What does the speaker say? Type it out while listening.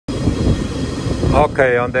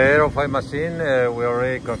Okay, on the Aero 5 machine, we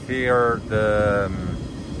already configured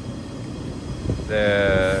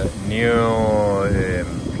the new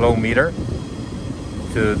flow meter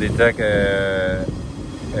to detect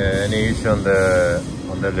any issue on the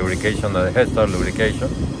lubrication, the head start lubrication.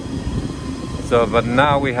 So, but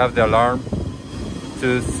now we have the alarm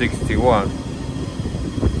 261.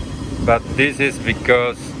 But this is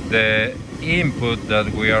because the input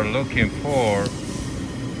that we are looking for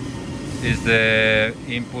is the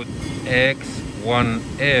input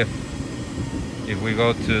X1F. If we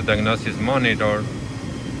go to diagnosis monitor,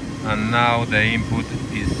 and now the input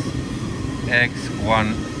is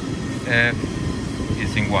X1F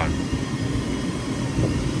is in 1.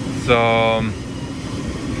 So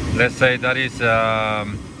let's say that is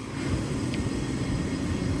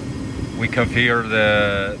we configure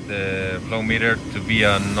the flow meter to be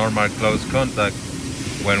a normal close contact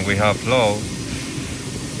when we have flow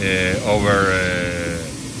over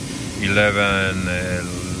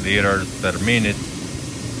 11 liters per minute.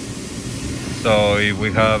 So if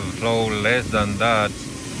we have flow less than that,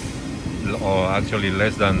 or actually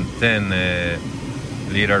less than 10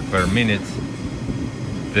 liters per minute,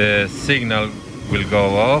 the signal will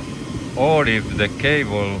go off, or if the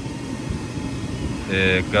cable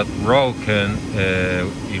got broken,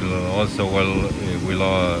 it also will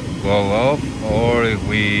go off, or if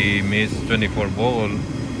we miss 24 volt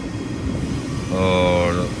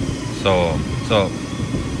or so on. So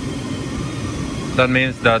that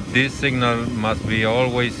means that this signal must be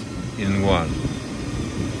always in 1.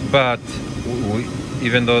 But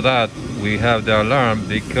even though that, we have the alarm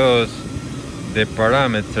because the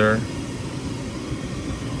parameter,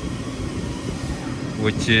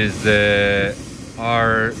 which is the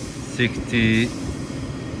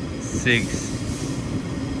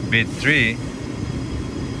R66 bit 3,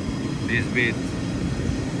 this bit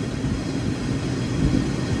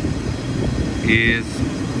is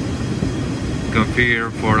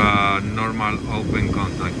configured for a normal open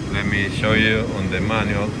contact. Let me show you on the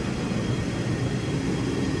manual.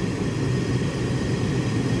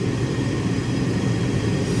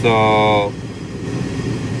 So,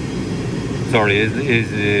 sorry, is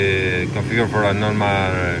configured for a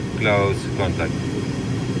normal close contact.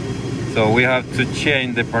 So we have to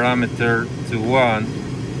change the parameter to 1.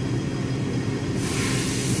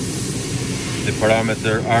 The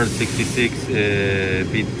parameter R66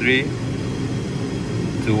 bit 3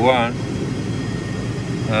 to 1,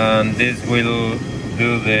 and this will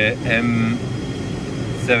do the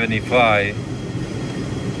M75,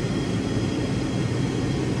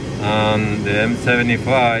 and the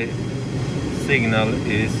M75 signal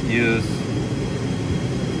is used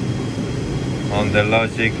on the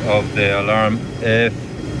logic of the alarm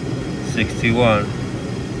F61.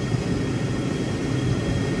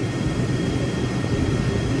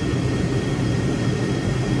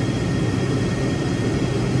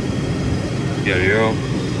 Here you go.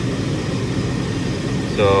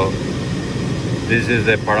 So this is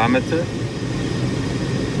the parameter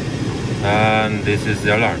and this is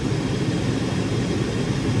the alarm.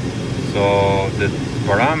 So the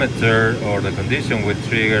parameter or the condition will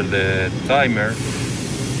trigger the timer.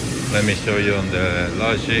 Let me show you on the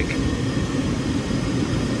logic.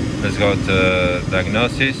 Let's go to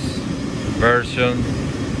diagnosis, version,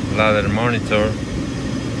 ladder monitor,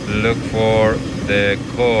 look for the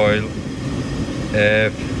coil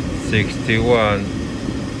F61,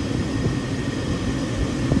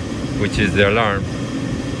 which is the alarm.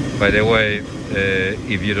 By the way,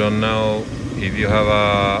 if you don't know, if you have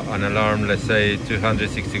an alarm, let's say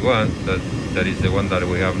 261, that is the one that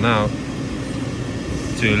we have now,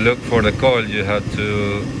 to look for the coil you have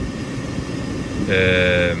to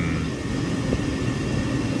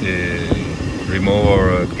remove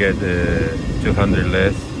or get 200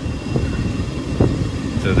 less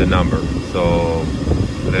to the number. So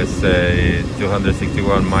let's say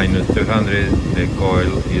 261 minus 200, the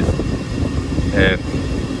coil is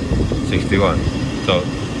F61. So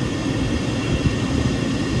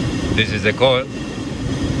this is the coil,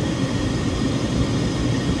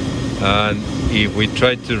 and if we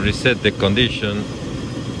try to reset the condition,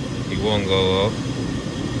 it won't go off.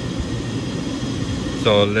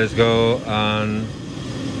 So let's go and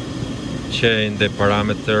change the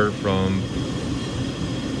parameter from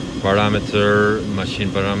machine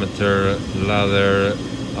parameter ladder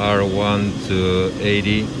R1 to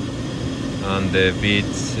 80, and the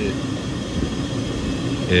bits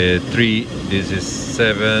 3. This is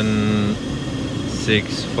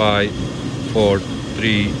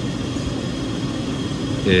 76543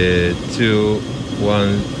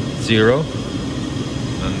 210,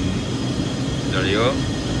 and there you go.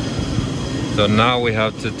 So now we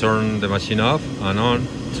have to turn the machine off and on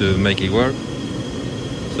to make it work.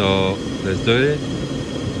 So let's do it.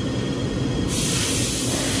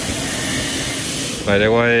 By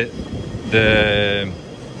the way, the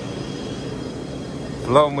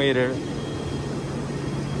flow meter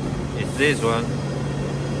is this one.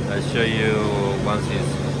 I'll show you once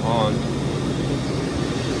it's on.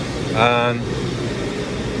 And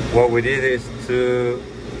what we did is to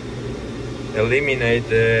eliminate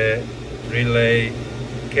the relay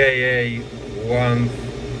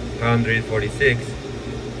KA146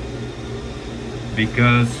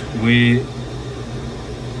 because we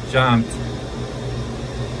jumped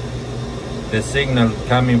the signal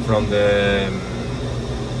coming from the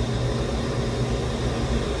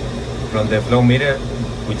flow meter,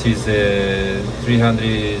 which is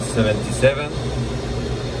 377.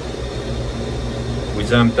 We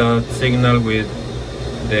jumped that signal with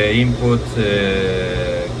the input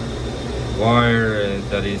wire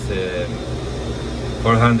that is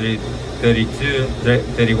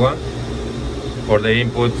 432.31 for the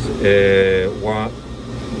input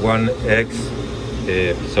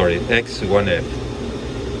X1F.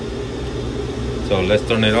 So let's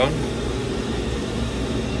turn it on.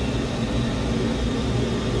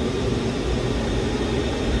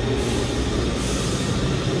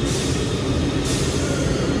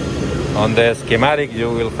 On the schematic, you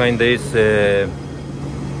will find this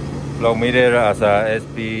flow meter as a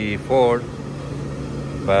SP4,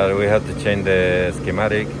 but we had to change the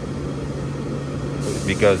schematic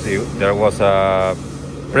because there was a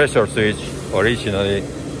pressure switch originally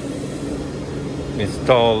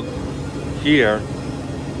installed here,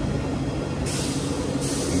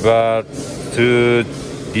 but to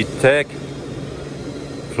detect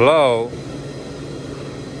flow,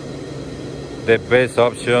 the best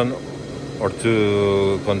option, or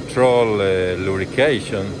to control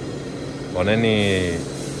lubrication on any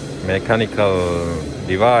mechanical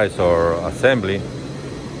device or assembly,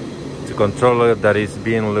 to control it that is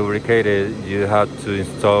being lubricated, you have to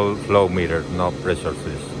install flow meter, not pressure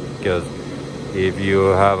switch. Because if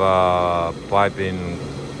you have a piping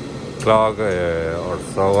clog or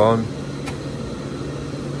so on,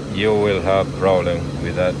 you will have problem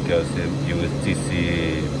with that, because you will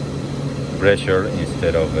DC pressure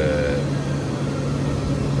instead of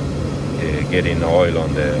getting oil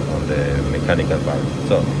on the mechanical part.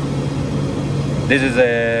 So this is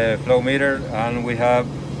a flow meter, and we have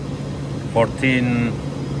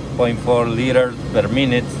 14.4 liters per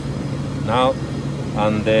minute now,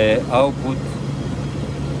 and the output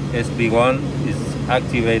SP1 is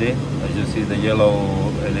activated, as you see the yellow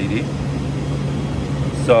LED.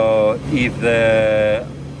 So if the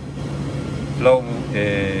flow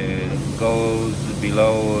goes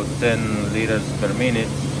below 10 liters per minute,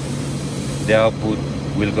 the output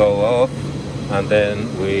will go off, and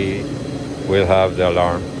then we will have the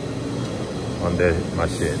alarm on the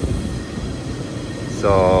machine.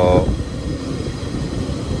 So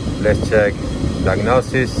let's check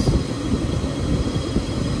diagnosis.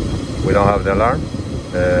 We don't have the alarm.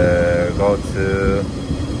 Go to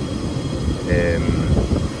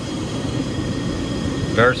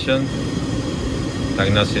version,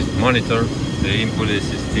 diagnosis monitor. The input is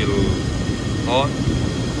still on.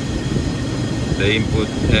 The input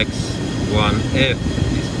X1F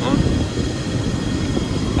is on.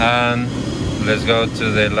 And let's go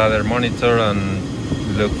to the ladder monitor and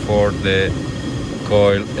look for the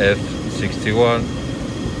coil F61.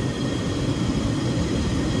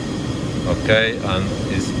 Okay, and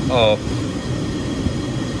it's off.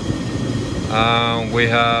 And we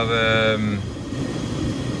have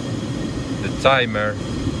the timer.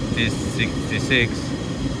 This 66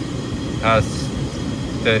 has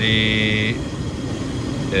 30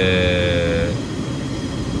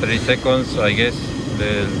 seconds, I guess.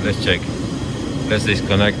 Let's check. Let's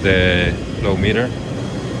disconnect the flow meter.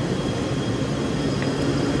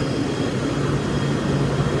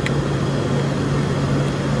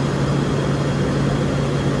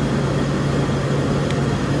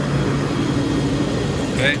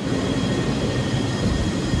 Okay.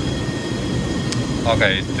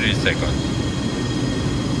 Okay, it's 3 seconds.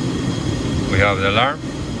 We have the alarm.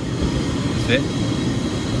 See?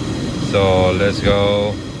 So let's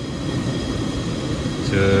go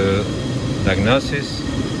to diagnosis.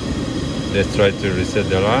 Let's try to reset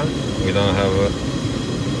the alarm. We don't have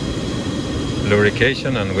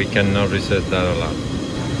lubrication, and we cannot reset that alarm.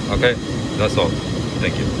 Okay, that's all.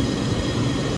 Thank you.